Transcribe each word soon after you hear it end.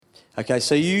Okay,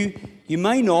 so you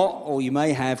may not, or you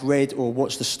may have read or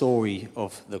watched the story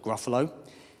of the Gruffalo.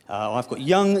 I've got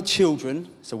young children.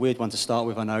 It's a weird one to start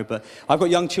with, I know, but I've got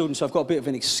young children, so I've got a bit of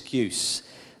an excuse.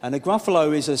 And the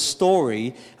Gruffalo is a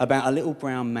story about a little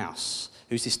brown mouse,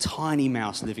 who's this tiny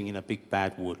mouse living in a big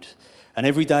bad wood. And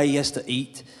every day he has to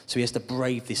eat, so he has to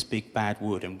brave this big bad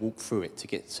wood and walk through it to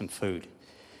get some food.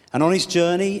 And on his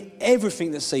journey,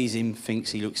 everything that sees him thinks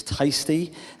he looks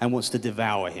tasty and wants to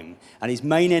devour him. And his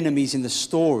main enemies in the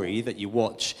story that you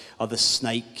watch are the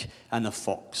snake and the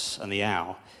fox and the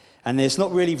owl. And there's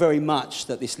not really very much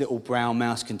that this little brown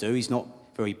mouse can do. He's not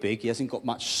very big. He hasn't got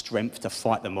much strength to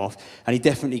fight them off. And he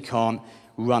definitely can't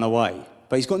run away.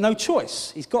 But he's got no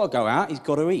choice. He's got to go out. He's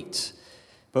got to eat.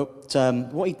 But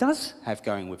what he does have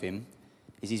going with him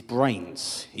is his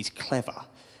brains. He's clever.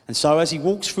 And so as he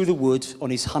walks through the woods on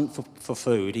his hunt for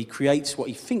food, he creates what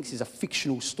he thinks is a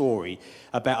fictional story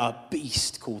about a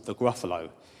beast called the Gruffalo.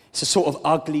 It's a sort of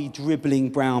ugly, dribbling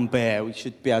brown bear we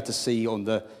should be able to see on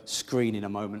the screen in a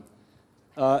moment.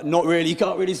 Not really, you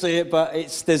can't really see it, but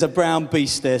there's a brown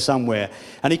beast there somewhere.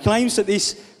 And he claims that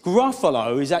this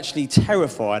Gruffalo is actually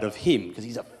terrified of him because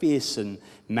he's a fearsome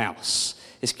mouse.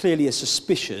 It's clearly a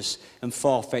suspicious and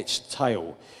far-fetched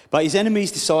tale. But his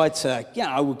enemies decide to,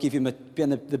 we'll give him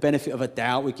the benefit of a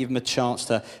doubt, we'll give him a chance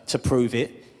to prove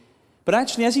it. But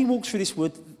actually, as he walks through this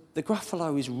wood, the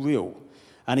Gruffalo is real.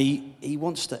 And he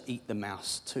wants to eat the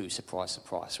mouse too, surprise,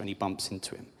 surprise, when he bumps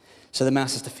into him. So the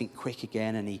mouse has to think quick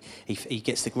again, and he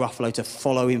gets the Gruffalo to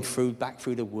follow him back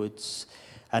through the woods.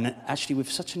 And actually, with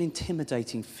such an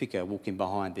intimidating figure walking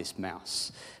behind this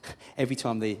mouse, every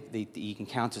time he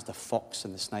encounters the fox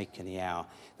and the snake and the owl,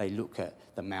 they look at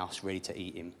the mouse ready to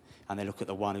eat him, and they look at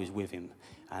the one who's with him,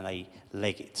 and they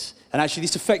leg it. And actually,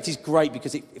 this effect is great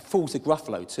because it fools the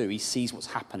Gruffalo too. He sees what's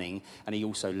happening, and he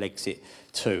also legs it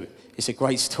too. It's a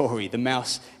great story. The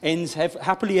mouse ends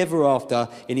happily ever after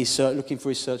in his looking for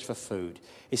his search for food.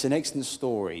 It's an excellent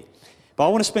story. But I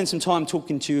want to spend some time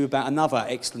talking to you about another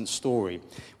excellent story,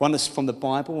 one that's from the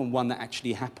Bible and one that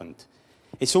actually happened.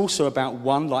 It's also about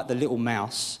one like the little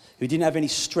mouse who didn't have any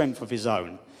strength of his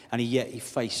own, and yet he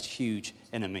faced huge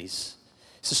enemies.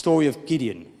 It's the story of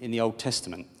Gideon in the Old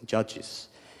Testament, Judges.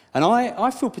 And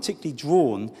I feel particularly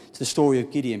drawn to the story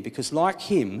of Gideon because like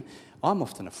him, I'm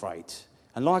often afraid.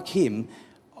 And like him,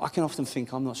 I can often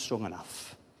think I'm not strong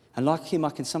enough. And like him, I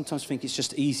can sometimes think it's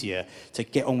just easier to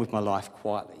get on with my life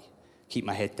quietly, keep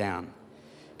my head down.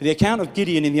 But the account of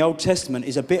Gideon in the Old Testament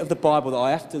is a bit of the Bible that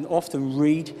I often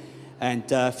read and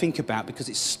think about because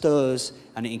it stirs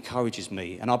and it encourages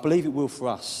me. And I believe it will for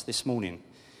us this morning.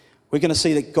 We're going to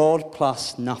see that God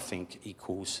plus nothing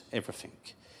equals everything.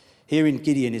 Here in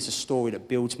Gideon is a story that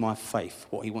builds my faith,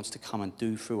 what he wants to come and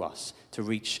do through us to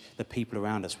reach the people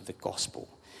around us with the gospel,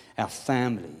 our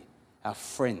family, our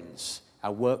friends,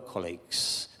 our work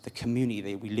colleagues, the community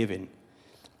that we live in.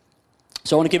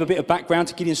 So I want to give a bit of background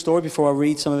to Gideon's story before I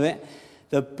read some of it.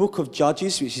 The book of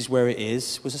Judges, which is where it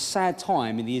is, was a sad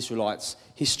time in the Israelites'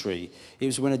 history. It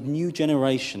was when a new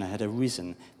generation had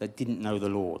arisen that didn't know the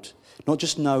Lord. Not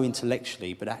just know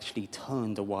intellectually, but actually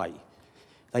turned away.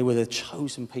 They were the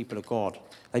chosen people of God.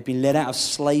 They'd been led out of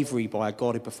slavery by a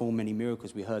God who performed many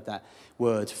miracles. We heard that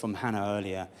word from Hannah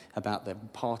earlier about the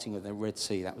parting of the Red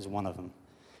Sea. That was one of them.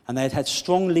 And they had had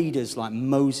strong leaders like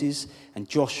Moses and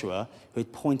Joshua who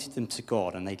had pointed them to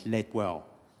God, and they'd led well.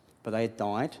 But they had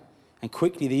died, and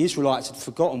quickly the Israelites had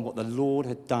forgotten what the Lord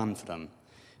had done for them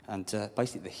and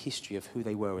basically the history of who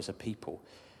they were as a people.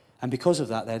 And because of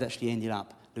that, they had actually ended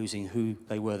up losing who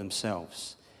they were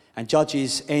themselves. And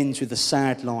Judges ends with the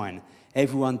sad line,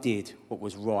 everyone did what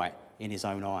was right in his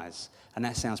own eyes. And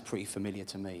that sounds pretty familiar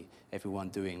to me, everyone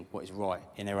doing what is right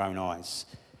in their own eyes.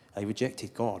 They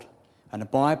rejected God. And the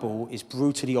Bible is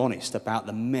brutally honest about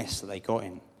the mess that they got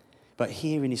in. But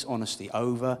here in this honesty,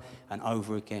 over and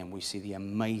over again, we see the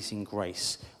amazing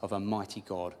grace of a mighty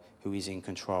God who is in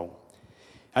control.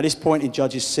 At this point in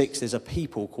Judges 6, there's a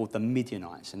people called the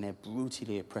Midianites, and they're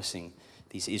brutally oppressing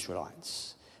these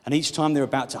Israelites. And each time they're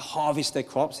about to harvest their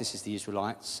crops, this is the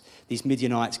Israelites, these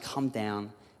Midianites come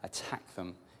down, attack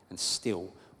them, and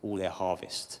steal all their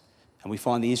harvest. And we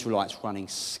find the Israelites running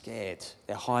scared.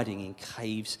 They're hiding in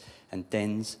caves and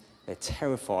dens. They're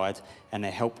terrified and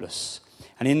they're helpless.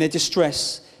 And in their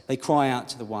distress, they cry out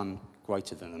to the one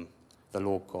greater than them, the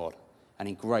Lord God. And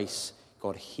in grace,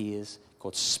 God hears,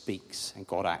 God speaks, and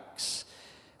God acts.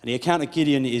 And the account of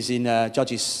Gideon is in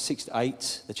Judges 6 to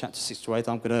 8, the chapter 6 to 8.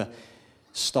 I'm going to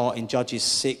start in Judges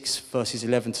 6, verses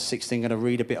 11 to 16. I'm going to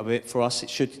read a bit of it for us. It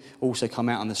should also come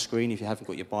out on the screen if you haven't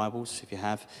got your Bibles. If you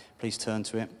have, please turn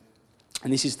to it.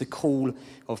 And this is the call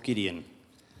of Gideon.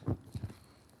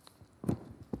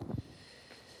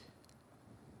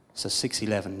 So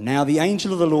 6:11. Now the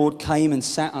angel of the Lord came and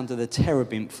sat under the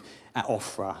terebinth at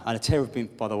Ophrah. And a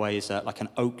terebinth, by the way, is like an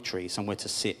oak tree, somewhere to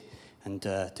sit and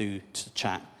to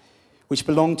chat, which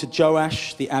belonged to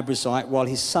Joash the Abiezrite, while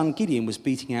his son Gideon was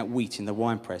beating out wheat in the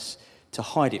winepress to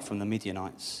hide it from the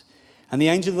Midianites. And the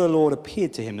angel of the Lord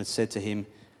appeared to him and said to him,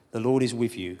 "The Lord is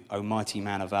with you, O mighty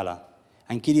man of valor."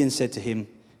 And Gideon said to him,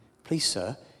 "Please,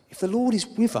 sir, if the Lord is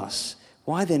with us,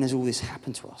 why then has all this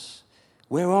happened to us?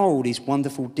 Where are all these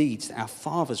wonderful deeds that our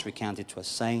fathers recounted to us,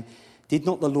 saying, 'Did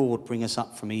not the Lord bring us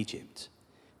up from Egypt?'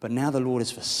 But now the Lord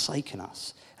has forsaken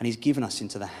us, and he's given us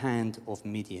into the hand of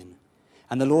Midian."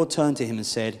 And the Lord turned to him and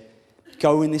said,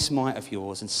 "Go in this might of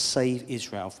yours and save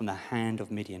Israel from the hand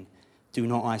of Midian. Do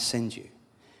not I send you?"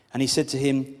 And he said to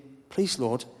him, "Please,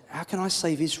 Lord, how can I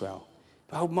save Israel?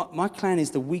 Behold, my clan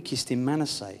is the weakest in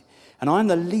Manasseh, and I am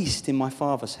the least in my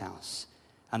father's house."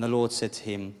 And the Lord said to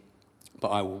him, "But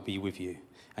I will be with you,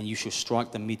 and you shall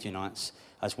strike the Midianites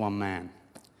as one man."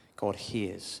 God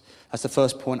hears. That's the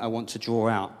first point I want to draw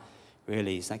out,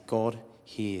 really, is that God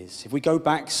hears. If we go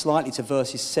back slightly to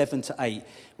verses 7 to 8,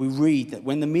 we read that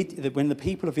when the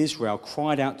people of Israel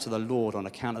cried out to the Lord on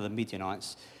account of the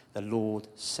Midianites, the Lord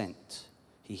sent.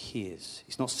 He hears.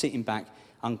 He's not sitting back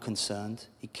unconcerned.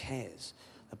 He cares.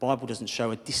 The Bible doesn't show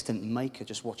a distant maker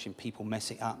just watching people mess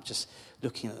it up, just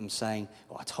looking at them saying,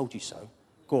 "Oh, I told you so.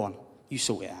 Go on, you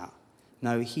sort it out."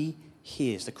 No, he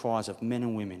hears the cries of men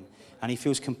and women, and he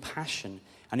feels compassion,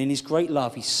 and in his great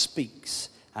love he speaks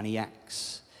and he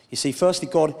acts. You see, firstly,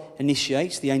 God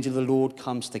initiates. The angel of the Lord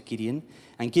comes to Gideon,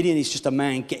 and Gideon is just a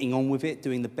man getting on with it,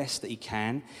 doing the best that he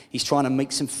can. He's trying to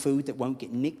make some food that won't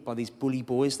get nicked by these bully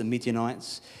boys, the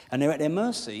Midianites, and they're at their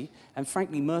mercy, and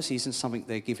frankly, mercy isn't something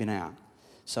they're giving out.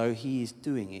 So he is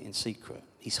doing it in secret.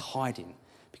 He's hiding,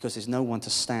 because there's no one to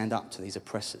stand up to these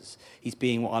oppressors. He's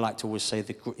being what I like to always say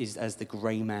as the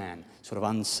grey man, sort of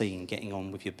unseen, getting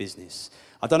on with your business.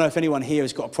 I don't know if anyone here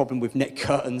has got a problem with net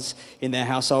curtains in their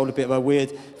household, a bit of a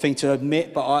weird thing to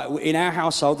admit, but in our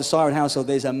household, the Siren household,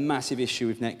 there's a massive issue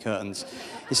with net curtains.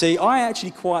 You see, I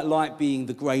actually quite like being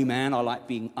the grey man. I like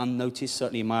being unnoticed,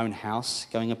 certainly in my own house,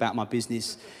 going about my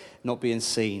business, not being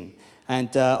seen.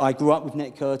 And I grew up with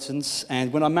net curtains,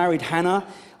 and when I married Hannah,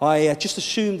 I just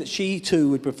assumed that she too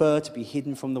would prefer to be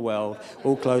hidden from the world,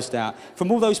 all closed out, from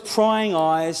all those prying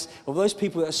eyes of those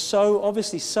people that are so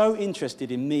obviously so interested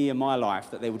in me and my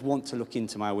life that they would want to look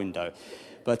into my window.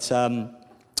 But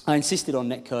I insisted on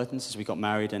net curtains as we got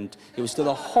married, and it was to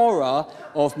the horror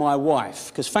of my wife,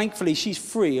 because thankfully she's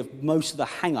free of most of the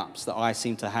hang-ups that I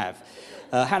seem to have.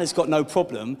 Hannah's got no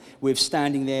problem with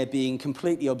standing there being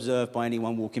completely observed by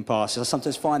anyone walking past. I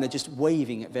sometimes find her just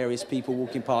waving at various people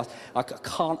walking past. I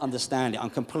can't understand it. I'm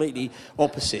completely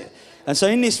opposite. And so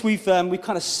in this, we've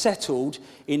kind of settled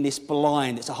in this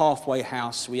blind. It's a halfway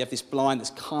house. We have this blind that's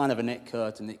kind of a net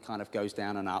curtain. It kind of goes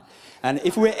down and up. And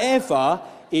if we're ever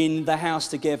in the house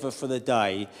together for the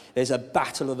day, there's a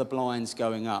battle of the blinds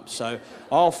going up. So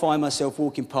I'll find myself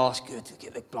walking past, good,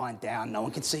 get the blind down, no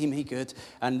one can see me, good.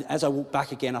 And as I walk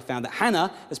back again, I found that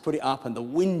Hannah has put it up and the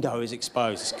window is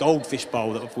exposed, this goldfish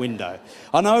bowl of window.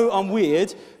 I know I'm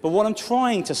weird, but what I'm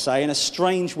trying to say in a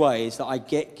strange way is that I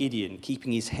get Gideon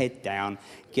keeping his head down,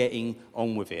 getting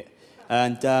on with it.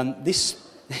 And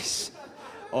this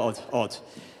odd.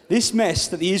 This mess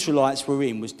that the Israelites were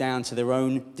in was down to their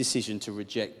own decision to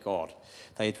reject God.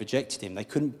 They had rejected him. They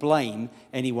couldn't blame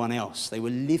anyone else. They were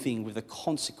living with the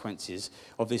consequences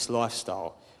of this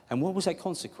lifestyle. And what was that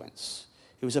consequence?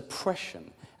 It was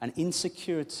oppression and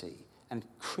insecurity and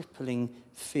crippling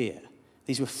fear.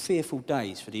 These were fearful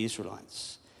days for the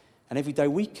Israelites. And every day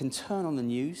we can turn on the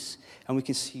news and we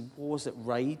can see wars that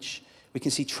rage. We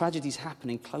can see tragedies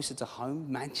happening closer to home,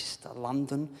 Manchester,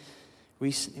 London.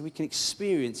 Recently, we can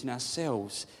experience in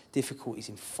ourselves difficulties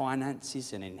in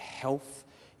finances and in health,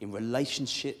 in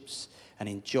relationships and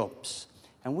in jobs.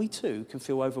 And we too can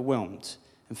feel overwhelmed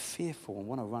and fearful and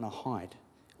want to run or hide.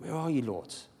 Where are you,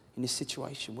 Lord, in this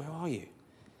situation? Where are you?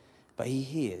 But he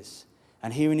hears.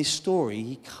 And here in his story,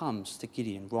 he comes to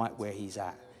Gideon right where he's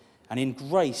at. And in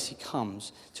grace, he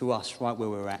comes to us right where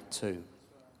we're at too.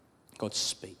 God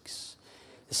speaks.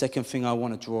 The second thing I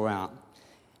want to draw out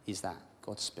is that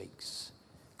God speaks.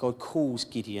 God calls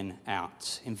Gideon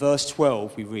out. In verse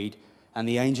 12 we read, "And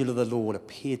the angel of the Lord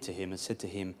appeared to him and said to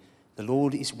him, 'The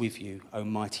Lord is with you, O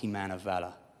mighty man of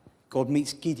valor.'" God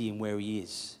meets Gideon where he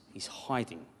is. He's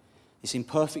hiding. This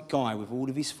imperfect guy with all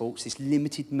of his faults, this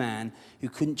limited man who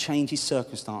couldn't change his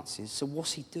circumstances. So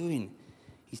what's he doing?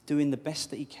 He's doing the best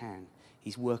that he can.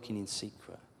 He's working in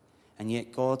secret. And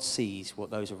yet God sees what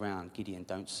those around Gideon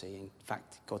don't see. In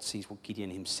fact, God sees what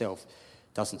Gideon himself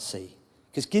doesn't see.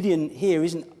 Because Gideon here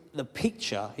isn't the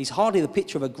picture, he's hardly the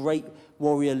picture of a great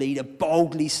warrior leader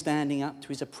boldly standing up to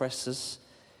his oppressors.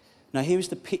 Now, here is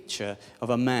the picture of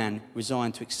a man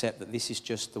resigned to accept that this is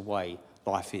just the way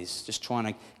life is, just trying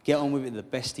to get on with it the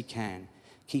best he can,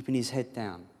 keeping his head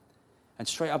down. And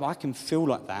straight up, I can feel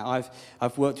like that.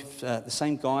 I've worked with the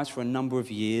same guys for a number of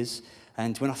years,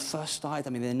 and when I first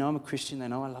started, they know I'm a Christian, they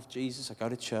know I love Jesus, I go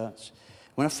to church.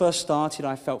 When I first started,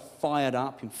 I felt fired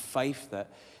up in faith that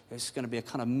there's going to be a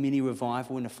kind of mini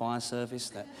revival in the fire service,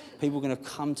 that people are going to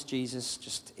come to Jesus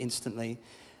just instantly.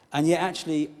 And yet,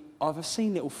 actually, I've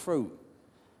seen little fruit.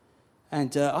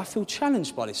 And I feel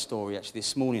challenged by this story, actually,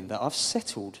 this morning, that I've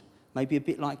settled, maybe a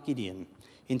bit like Gideon,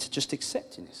 into just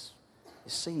accepting this.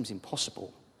 It seems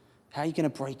impossible. How are you going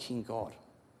to break in God?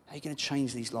 How are you going to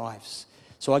change these lives?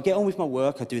 So I get on with my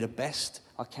work, I do the best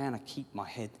I can, I keep my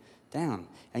head down.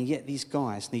 And yet these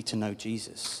guys need to know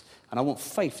Jesus. And I want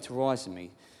faith to rise in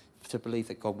me to believe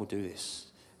that God will do this.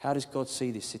 How does God see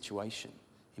this situation?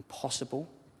 Impossible.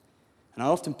 And I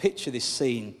often picture this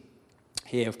scene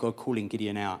here of God calling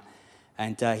Gideon out,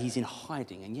 and he's in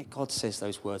hiding, and yet God says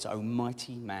those words, "O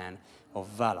mighty man of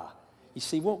valor." You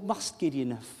see, what must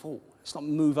Gideon have thought? Let's not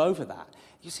move over that.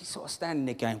 You see, sort of standing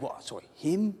there going, "What? Sorry,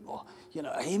 him? Or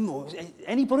him? Or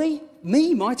anybody?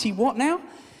 Me? Mighty what now?"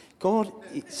 God,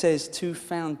 it says two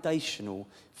foundational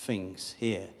things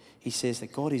here. He says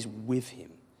that God is with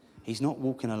him. He's not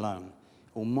walking alone.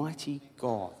 Almighty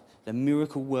God, the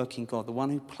miracle-working God, the one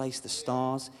who placed the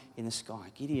stars in the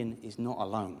sky. Gideon is not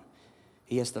alone.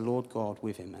 He has the Lord God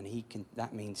with him, and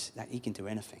that means that he can do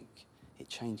anything. It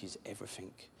changes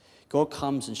everything. God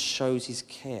comes and shows his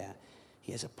care.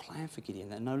 He has a plan for Gideon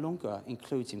that no longer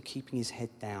includes him keeping his head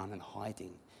down and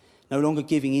hiding, no longer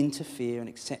giving in to fear and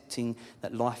accepting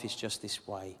that life is just this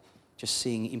way, just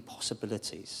seeing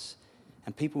impossibilities.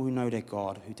 And people who know their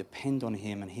God, who depend on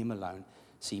him and him alone,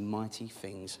 see mighty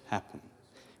things happen.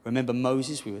 Remember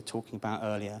Moses, we were talking about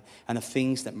earlier, and the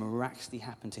things that miraculously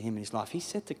happened to him in his life. He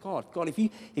said to God, "God, if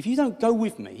you don't go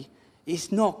with me,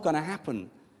 it's not going to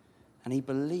happen." And he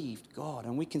believed God.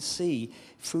 And we can see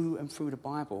through and through the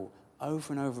Bible,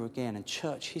 over and over again, in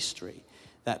church history,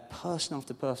 that person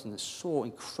after person that saw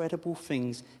incredible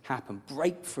things happen,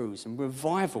 breakthroughs and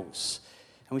revivals.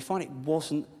 And we find it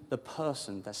wasn't the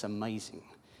person that's amazing.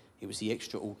 It was the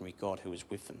extraordinary God who was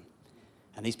with them.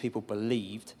 And these people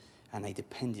believed and they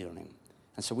depended on him.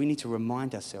 And so we need to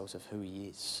remind ourselves of who he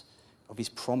is, of his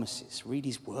promises, read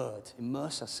his word,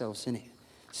 immerse ourselves in it,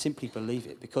 simply believe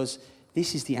it, because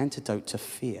this is the antidote to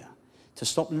fear, to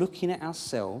stop looking at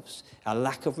ourselves, our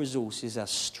lack of resources, our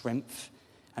strength,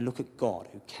 and look at God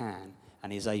who can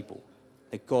and is able,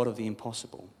 the God of the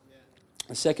impossible.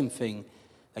 The second thing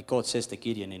that God says to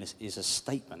Gideon is a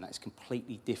statement that is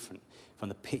completely different from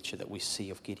the picture that we see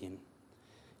of Gideon. You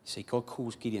see, God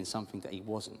calls Gideon something that he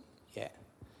wasn't yet.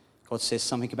 God says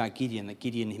something about Gideon that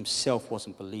Gideon himself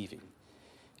wasn't believing.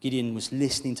 Gideon was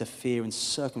listening to fear and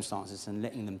circumstances and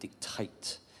letting them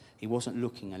dictate. He wasn't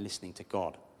looking and listening to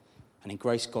God. And in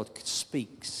grace, God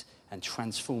speaks and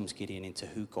transforms Gideon into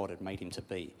who God had made him to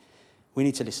be. We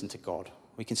need to listen to God.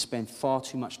 We can spend far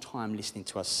too much time listening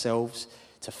to ourselves,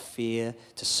 to fear,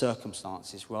 to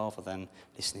circumstances, rather than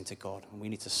listening to God. And we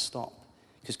need to stop.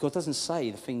 Because God doesn't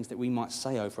say the things that we might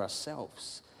say over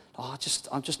ourselves. "Oh,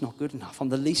 I'm just not good enough. I'm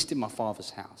the least in my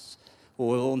Father's house."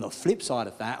 Or on the flip side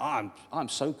of that, I'm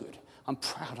so good. I'm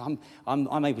proud.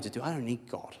 I'm able to do. I don't need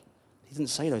God. He doesn't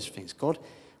say those things. God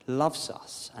loves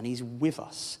us and he's with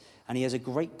us. And he has a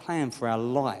great plan for our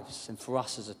lives and for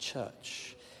us as a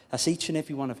church. That's each and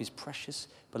every one of his precious,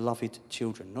 beloved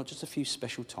children. Not just a few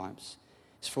special times.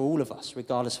 It's for all of us,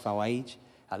 regardless of our age,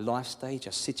 our life stage,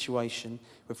 our situation,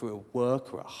 whether we're at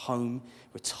work or at home,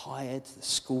 retired, the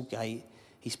school gate.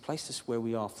 He's placed us where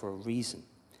we are for a reason.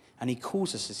 And he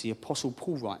calls us, as the Apostle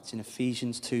Paul writes in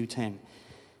Ephesians 2:10,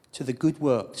 to the good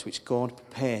works which God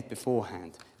prepared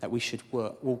beforehand, that we should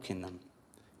walk in them.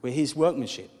 We're his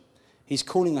workmanship. He's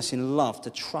calling us in love to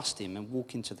trust him and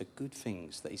walk into the good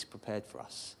things that he's prepared for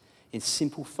us, in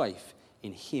simple faith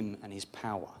in him and his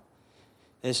power.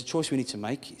 There's a choice we need to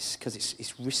make, because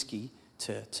it's risky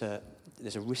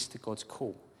there's a risk to God's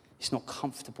call. It's not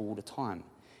comfortable all the time.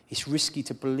 It's risky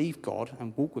to believe God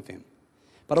and walk with him.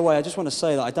 By the way, I just want to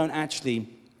say that I don't actually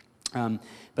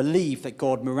believe that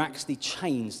God miraculously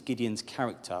changed Gideon's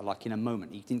character like in a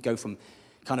moment. He didn't go from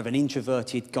kind of an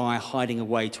introverted guy hiding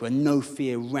away to a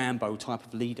no-fear Rambo type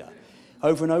of leader.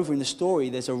 Over and over in the story,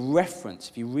 there's a reference.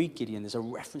 If you read Gideon, there's a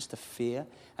reference to fear,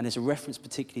 and there's a reference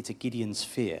particularly to Gideon's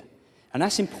fear. And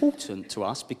that's important to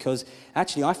us because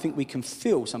actually I think we can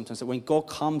feel sometimes that when God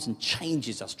comes and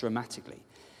changes us dramatically,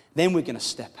 then we're going to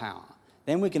step out.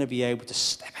 Then we're going to be able to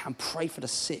step out and pray for the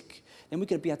sick. Then we're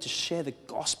going to be able to share the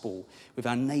gospel with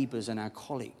our neighbours and our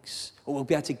colleagues. Or we'll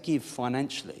be able to give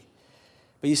financially.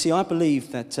 But you see, I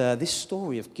believe that this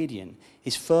story of Gideon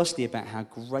is firstly about how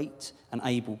great and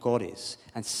able God is.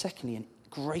 And secondly, a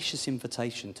gracious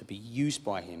invitation to be used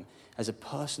by him as a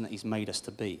person that he's made us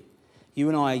to be. You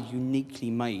and I are uniquely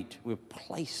made. We're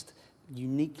placed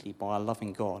uniquely by a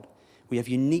loving God. We have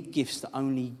unique gifts that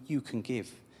only you can give.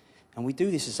 And we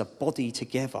do this as a body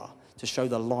together to show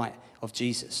the light of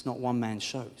Jesus, not one man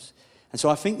shows. And so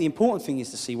I think the important thing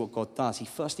is to see what God does. He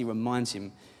firstly reminds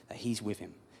him that he's with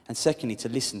him. And secondly, to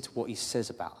listen to what he says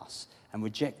about us and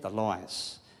reject the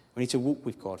lies. We need to walk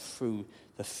with God through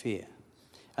the fear.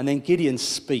 And then Gideon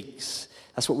speaks.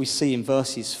 That's what we see in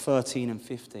verses 13 and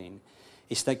 15.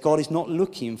 It's that God is not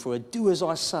looking for a do as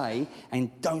I say and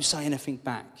don't say anything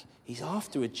back. He's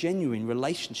after a genuine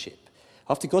relationship.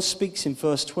 After God speaks in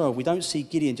verse 12, we don't see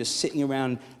Gideon just sitting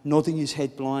around nodding his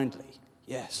head blindly.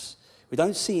 Yes. We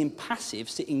don't see him passive,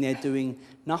 sitting there doing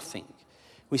nothing.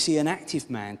 We see an active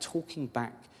man talking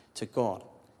back to God,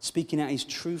 speaking out his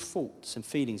true thoughts and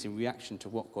feelings in reaction to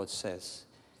what God says.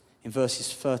 In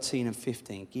verses 13 and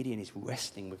 15, Gideon is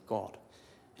wrestling with God.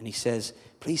 And he says,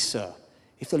 please, sir,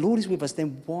 if the Lord is with us,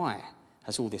 then why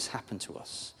has all this happened to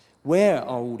us? Where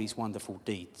are all these wonderful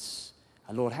deeds?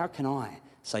 And Lord, how can I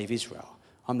save Israel?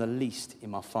 I'm the least in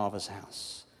my father's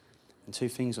house. And two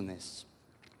things on this.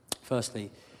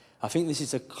 Firstly, I think this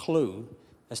is a clue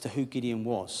as to who Gideon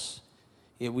was.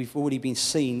 Yeah, we've already been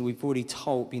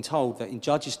told that in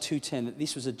Judges 2:10 that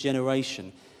this was a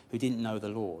generation who didn't know the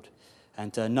Lord.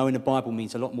 And knowing the Bible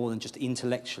means a lot more than just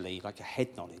intellectually, like a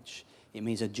head knowledge. It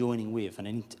means a joining with,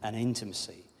 an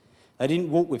intimacy. They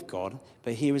didn't walk with God,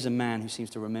 but here is a man who seems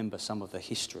to remember some of the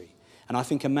history. And I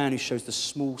think a man who shows the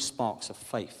small sparks of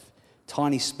faith,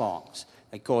 tiny sparks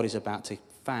that God is about to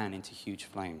fan into huge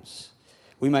flames.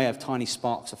 We may have tiny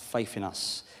sparks of faith in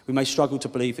us. We may struggle to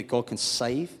believe that God can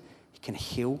save, he can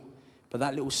heal, but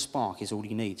that little spark is all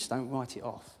he needs. Don't write it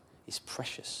off. It's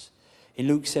precious. In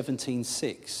Luke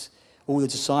 17:6, all the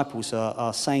disciples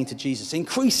are saying to Jesus,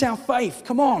 increase our faith,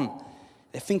 come on.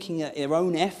 They're thinking that their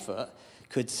own effort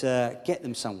could get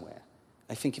them somewhere.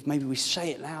 They think if maybe we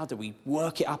say it louder, we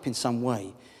work it up in some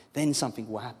way, then something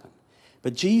will happen.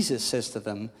 But Jesus says to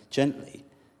them gently,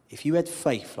 if you had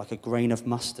faith like a grain of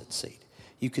mustard seed,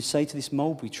 you could say to this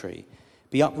mulberry tree,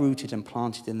 be uprooted and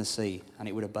planted in the sea, and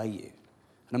it would obey you.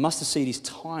 And a mustard seed is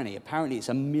tiny. Apparently it's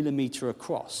 1 millimeter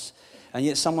across. And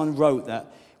yet someone wrote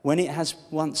that when it has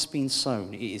once been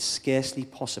sown, it is scarcely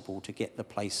possible to get the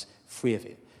place free of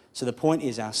it. So the point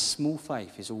is our small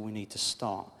faith is all we need to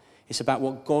start. It's about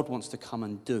what God wants to come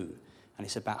and do, and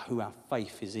it's about who our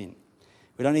faith is in.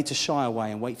 We don't need to shy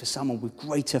away and wait for someone with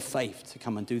greater faith to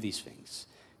come and do these things.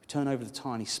 We turn over the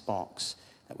tiny sparks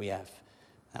that we have.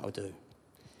 That will do.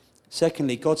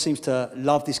 Secondly, God seems to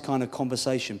love this kind of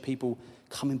conversation, people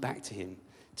coming back to him,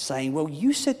 saying, well,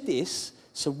 you said this,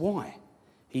 so why?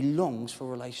 He longs for a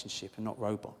relationship and not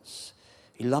robots.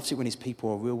 He loves it when his people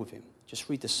are real with him. Just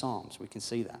read the Psalms, we can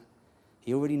see that.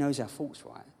 He already knows our faults,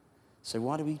 right? So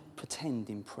why do we pretend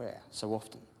in prayer so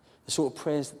often? The sort of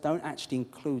prayers that don't actually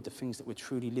include the things that we're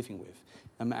truly living with,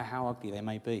 no matter how ugly they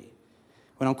may be.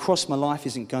 When I'm cross, my life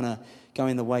isn't going to go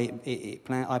in the way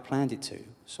I planned it to.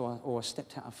 Or I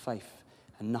stepped out of faith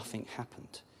and nothing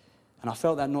happened. And I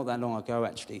felt that not that long ago,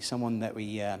 actually. Someone that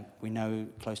we know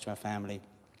close to our family,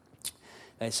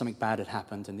 something bad had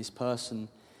happened, and this person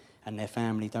and their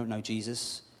family don't know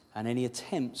Jesus, and any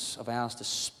attempts of ours to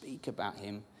speak about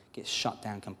him get shut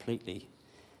down completely.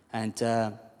 And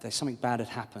there's something bad had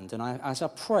happened. And as I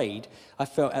prayed, I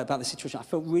felt about the situation, I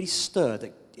felt really stirred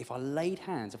that if I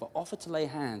offered to lay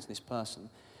hands on this person,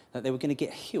 that they were going to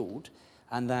get healed,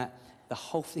 and that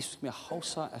this was going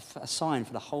to be a sign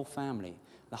for the whole family.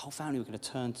 The whole family were going to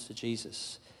turn to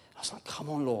Jesus. I was like, come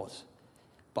on, Lord.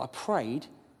 But I prayed,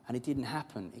 and it didn't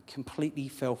happen. It completely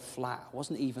fell flat. I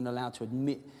wasn't even allowed to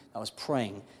admit that I was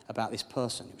praying about this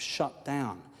person. It was shut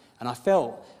down. And I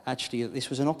felt, actually, that this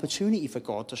was an opportunity for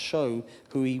God to show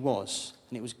who he was.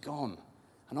 And it was gone.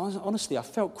 And honestly, I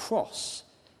felt cross.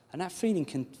 And that feeling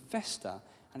can fester,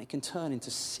 and it can turn into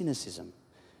cynicism.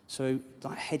 So,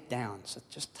 like, head down. So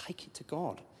just take it to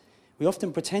God. We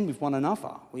often pretend with one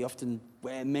another. We often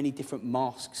wear many different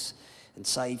masks and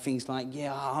say things like,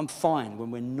 yeah, I'm fine,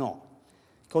 when we're not.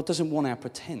 God doesn't want our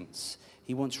pretense.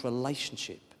 He wants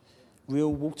relationship.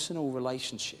 Real warts and all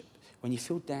relationship. When you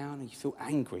feel down and you feel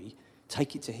angry,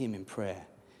 take it to him in prayer.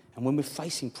 And when we're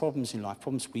facing problems in life,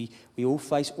 problems we all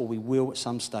face or we will at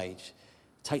some stage,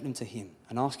 take them to him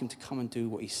and ask him to come and do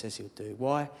what he says he'll do.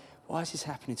 Why is this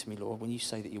happening to me, Lord, when you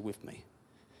say that you're with me?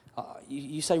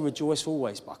 You say rejoice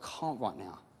always, but I can't right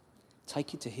now.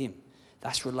 Take it to him.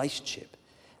 That's relationship.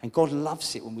 And God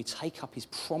loves it when we take up his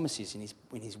promises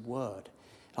in his word,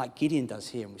 like Gideon does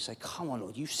here, and we say, come on,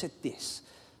 Lord, you said this,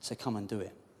 so come and do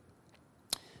it.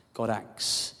 God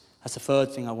acts. That's the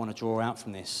third thing I want to draw out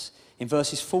from this. In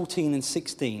verses 14 and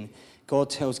 16, God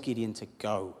tells Gideon to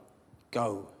go.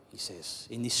 Go, he says,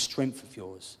 in this strength of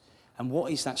yours. And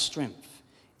what is that strength?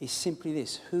 It's simply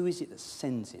this. Who is it that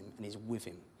sends him and is with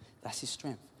him? That's his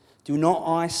strength. Do not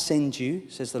I send you,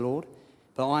 says the Lord,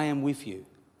 but I am with you.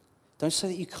 Don't say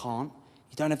that you can't.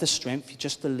 You don't have the strength. You're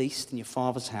just the least in your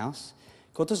father's house.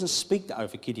 God doesn't speak that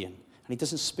over Gideon, and he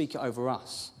doesn't speak it over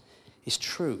us. It's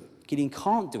true. Gideon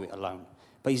can't do it alone,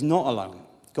 but he's not alone.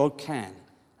 God can,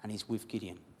 and he's with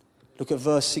Gideon. Look at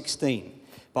verse 16.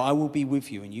 But I will be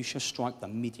with you, and you shall strike the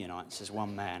Midianites as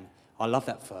one man. I love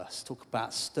that verse. Talk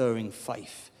about stirring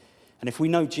faith. And if we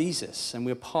know Jesus and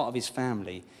we're part of his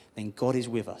family, then God is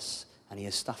with us, and he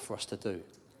has stuff for us to do.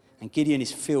 And Gideon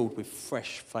is filled with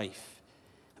fresh faith.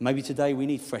 And maybe today we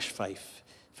need fresh faith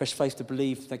to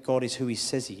believe that God is who he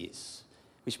says he is,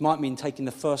 which might mean taking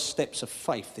the first steps of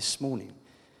faith this morning,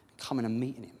 coming and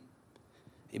meeting him.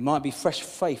 It might be fresh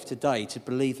faith today to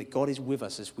believe that God is with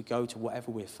us as we go to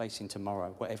whatever we're facing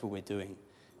tomorrow, whatever we're doing.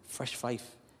 Fresh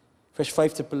faith. Fresh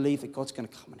faith to believe that God's going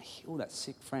to come and heal that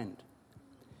sick friend.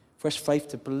 Fresh faith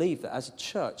to believe that as a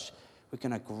church, we're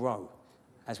going to grow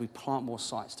as we plant more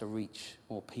sites to reach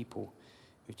more people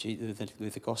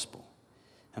with the gospel.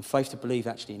 And faith to believe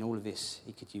actually in all of this,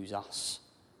 he could use us.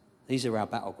 These are our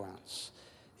battlegrounds.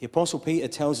 The Apostle Peter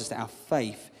tells us that our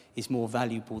faith is more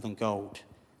valuable than gold.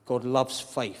 God loves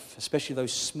faith, especially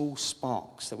those small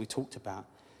sparks that we talked about,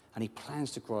 and he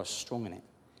plans to grow us strong in it.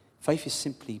 Faith is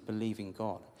simply believing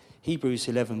God. Hebrews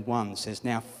 11:1 says,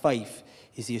 now faith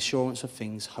is the assurance of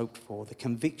things hoped for, the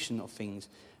conviction of things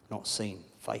not seen.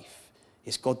 Faith.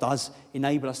 Yes, God does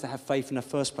enable us to have faith in the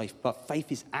first place, but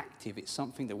faith is active. It's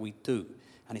something that we do,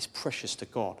 and it's precious to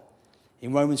God.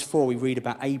 In Romans 4, we read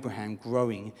about Abraham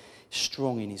growing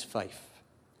strong in his faith.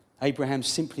 Abraham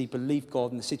simply believed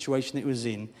God in the situation that he was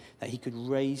in, that he could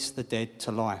raise the dead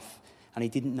to life, and he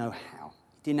didn't know how.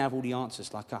 He didn't have all the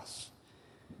answers like us.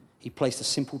 He placed a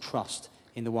simple trust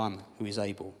in the one who is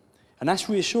able. And that's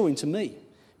reassuring to me,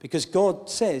 because God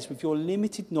says, with your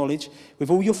limited knowledge, with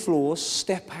all your flaws,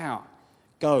 step out,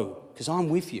 go, because I'm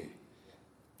with you.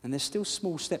 And there's still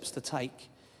small steps to take.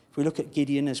 If we look at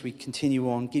Gideon as we continue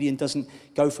on, Gideon doesn't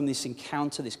go from this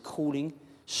encounter, this calling,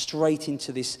 straight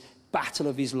into this battle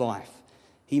of his life.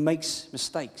 He makes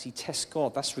mistakes. He tests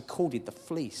God. That's recorded, the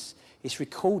fleece. It's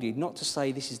recorded not to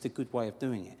say this is the good way of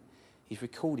doing it. He's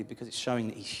recorded because it's showing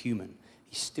that he's human.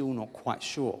 He's still not quite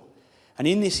sure. And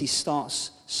in this, he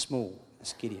starts small.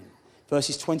 That's Gideon.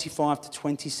 Verses 25 to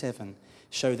 27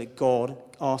 show that God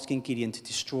asking Gideon to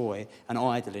destroy an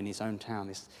idol in his own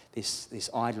town, this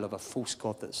idol of a false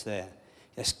god that's there.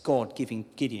 That's God giving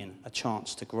Gideon a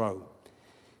chance to grow.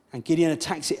 And Gideon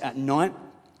attacks it at night.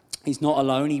 He's not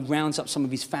alone. He rounds up some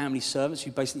of his family servants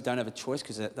who basically don't have a choice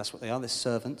because that's what they are. They're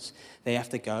servants. They have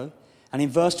to go. And in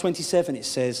verse 27 it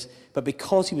says, but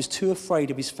because he was too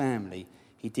afraid of his family,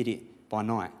 he did it by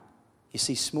night. You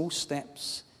see, small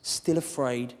steps, still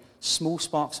afraid, small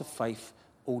sparks of faith,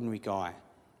 ordinary guy,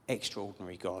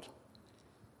 extraordinary God.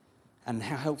 And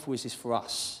how helpful is this for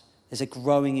us? There's a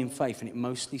growing in faith, and it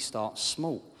mostly starts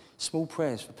small. Small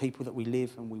prayers for people that we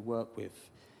live and we work with.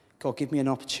 God, give me an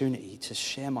opportunity to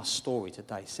share my story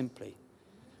today, simply.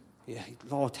 Yeah,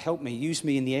 Lord, help me. Use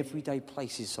me in the everyday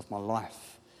places of my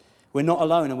life. We're not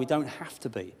alone, and we don't have to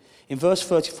be. In verse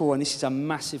 34, and this is a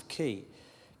massive key,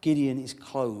 Gideon is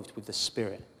clothed with the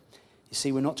Spirit. You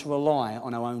see, we're not to rely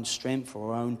on our own strength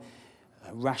or our own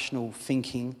rational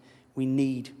thinking. We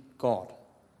need God.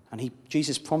 And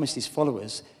Jesus promised his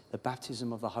followers the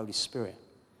baptism of the Holy Spirit.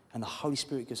 And the Holy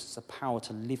Spirit gives us the power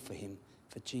to live for him,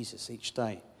 for Jesus, each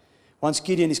day. Once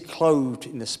Gideon is clothed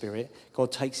in the Spirit,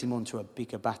 God takes him on to a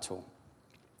bigger battle.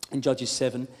 In Judges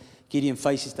 7, Gideon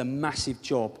faces the massive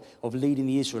job of leading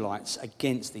the Israelites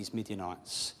against these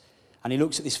Midianites. And he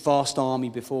looks at this vast army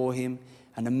before him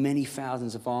and the many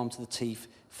thousands of armed to the teeth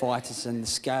fighters, and the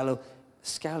scale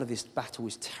of this battle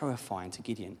is terrifying to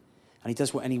Gideon. And he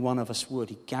does what any one of us would.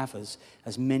 He gathers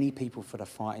as many people for the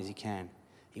fight as he can.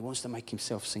 He wants to make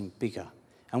himself seem bigger.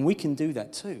 And we can do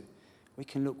that too. We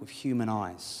can look with human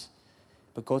eyes.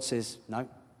 But God says, no,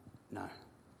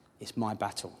 it's my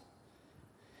battle.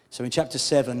 So in chapter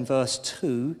 7, verse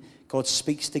 2, God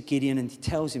speaks to Gideon and he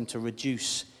tells him to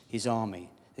reduce his army.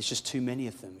 There's just too many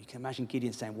of them. You can imagine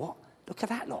Gideon saying, what? Look at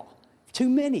that lot. Too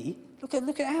many? Look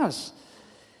at ours.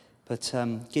 But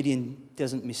Gideon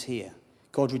doesn't mishear.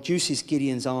 God reduces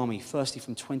Gideon's army, firstly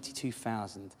from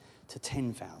 22,000 to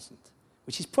 10,000,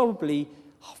 which is probably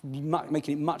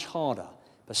making it much harder,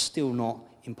 but still not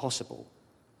impossible.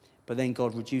 But then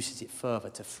God reduces it further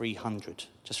to 300,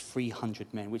 just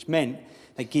 300 men, which meant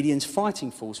that Gideon's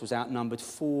fighting force was outnumbered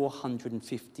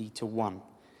 450 to 1.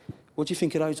 What do you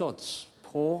think of those odds?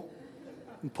 Poor?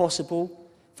 Impossible?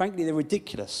 Frankly, they're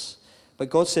ridiculous. But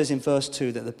God says in verse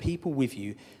 2 that the people with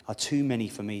you are too many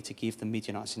for me to give the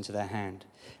Midianites into their hand,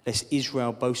 lest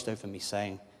Israel boast over me,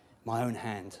 saying, my own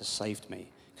hand has saved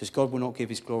me. Because God will not give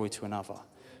his glory to another.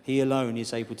 He alone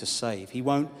is able to save. He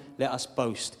won't let us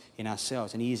boast in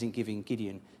ourselves, and he isn't giving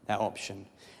Gideon that option.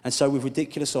 And so with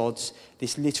ridiculous odds,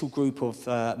 this little group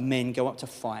of men go up to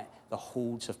fight the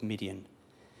hordes of Midian.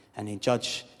 And in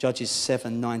Judges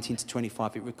 7:19 to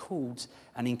 25, it records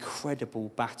an incredible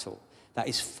battle that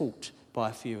is fought by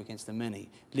a few against the many,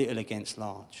 little against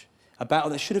large. A battle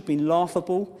that should have been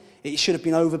laughable. It should have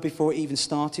been over before it even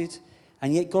started.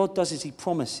 And yet God does as he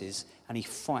promises, and he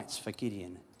fights for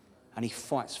Gideon. And he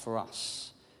fights for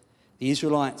us. The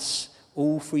Israelites,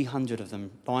 all 300 of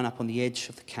them, line up on the edge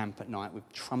of the camp at night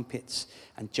with trumpets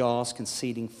and jars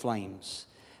concealing flames.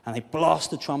 And they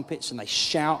blast the trumpets and they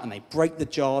shout and they break the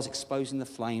jars, exposing the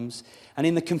flames. And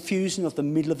in the confusion of the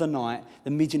middle of the night,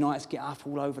 the Midianites get up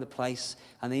all over the place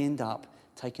and they end up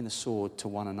taking the sword to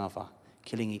one another,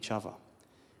 killing each other.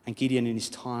 And Gideon and his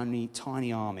tiny,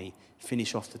 tiny army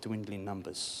finish off the dwindling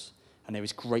numbers. And there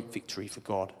is great victory for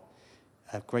God.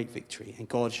 A great victory. And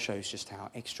God shows just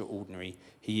how extraordinary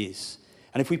he is.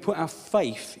 And if we put our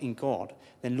faith in God,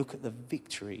 then look at the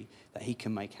victory that he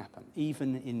can make happen,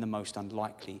 even in the most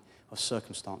unlikely of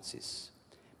circumstances.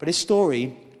 But this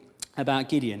story about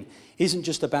Gideon isn't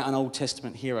just about an Old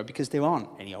Testament hero, because there aren't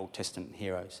any Old Testament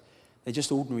heroes. They're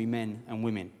just ordinary men and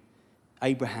women.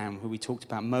 Abraham, who we talked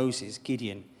about, Moses,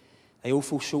 Gideon, they all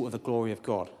fall short of the glory of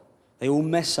God. They all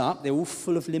mess up. They're all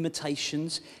full of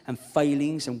limitations and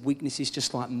failings and weaknesses,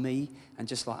 just like me and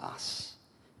just like us.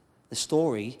 The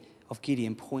story of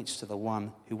Gideon points to the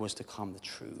one who was to come, the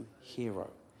true hero.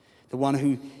 The one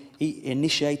who he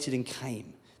initiated and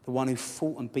came. The one who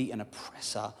fought and beat an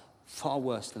oppressor far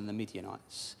worse than the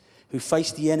Midianites. Who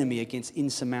faced the enemy against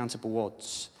insurmountable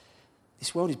odds.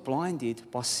 This world is blinded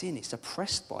by sin. It's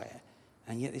oppressed by it.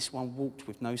 And yet this one walked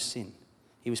with no sin.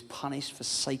 He was punished,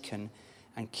 forsaken,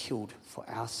 and killed for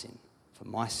our sin, for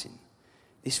my sin.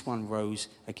 This one rose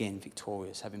again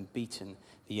victorious, having beaten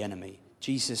the enemy.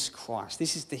 Jesus Christ.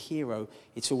 This is the hero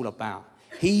it's all about.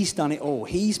 He's done it all.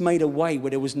 He's made a way where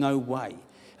there was no way.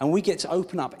 And we get to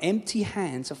open up empty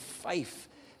hands of faith.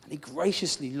 And he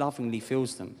graciously, lovingly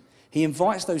fills them. He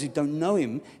invites those who don't know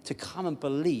him to come and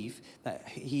believe that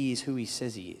he is who he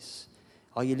says he is.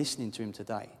 Are you listening to him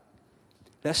today?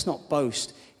 Let's not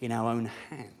boast in our own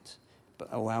hand,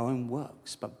 or our own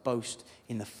works, but boast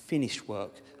in the finished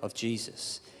work of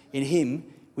Jesus. In him,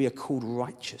 we are called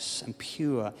righteous and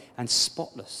pure and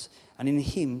spotless. And in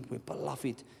him, we're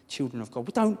beloved children of God.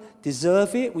 We don't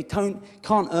deserve it. We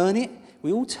can't earn it.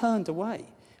 We all turned away.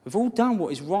 We've all done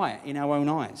what is right in our own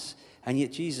eyes. And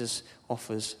yet Jesus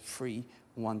offers free,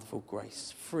 wonderful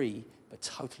grace. Free, but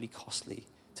totally costly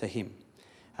to him.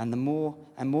 And more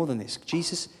than this,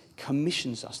 Jesus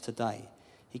commissions us today.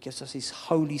 He gives us his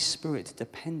Holy Spirit to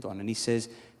depend on. And he says,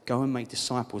 go and make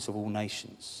disciples of all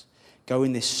nations. Go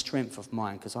in this strength of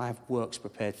mine, because I have works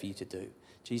prepared for you to do.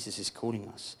 Jesus is calling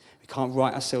us. We can't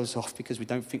write ourselves off because we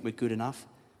don't think we're good enough.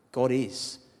 God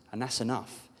is, and that's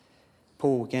enough.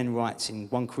 Paul again writes in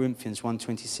 1 Corinthians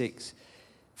 1:26,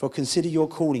 for consider your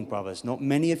calling, brothers. Not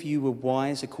many of you were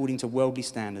wise according to worldly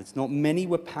standards. Not many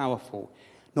were powerful.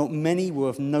 Not many were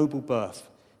of noble birth.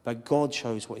 But God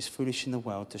chose what is foolish in the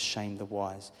world to shame the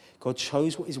wise. God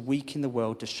chose what is weak in the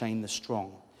world to shame the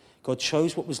strong. God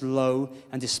chose what was low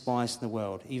and despised in the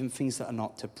world, even things that are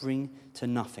not, to bring to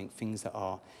nothing things that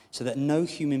are, so that no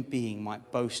human being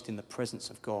might boast in the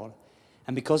presence of God.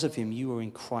 And because of him, you are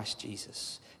in Christ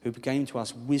Jesus, who became to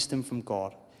us wisdom from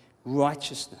God,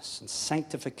 righteousness and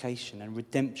sanctification and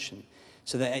redemption,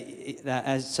 so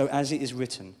as it is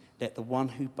written, let the one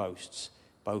who boasts,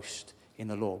 boast in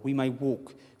the Lord. We may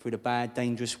walk through the bad,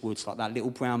 dangerous woods like that little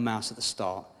brown mouse at the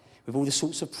start, with all the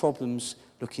sorts of problems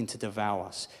looking to devour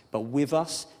us. But with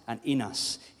us and in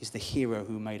us is the hero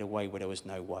who made a way where there was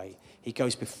no way. He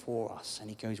goes before us and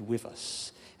he goes with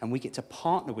us. And we get to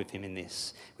partner with him in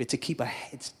this. We have to keep our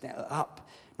heads up,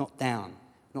 not down,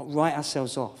 not write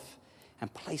ourselves off,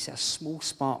 and place our small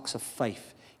sparks of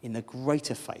faith in the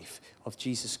greater faith of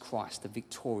Jesus Christ, the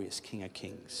victorious King of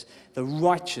Kings. The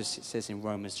righteous, it says in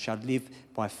Romans, shall live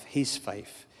by his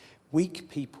faith.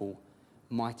 Weak people,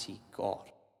 mighty God.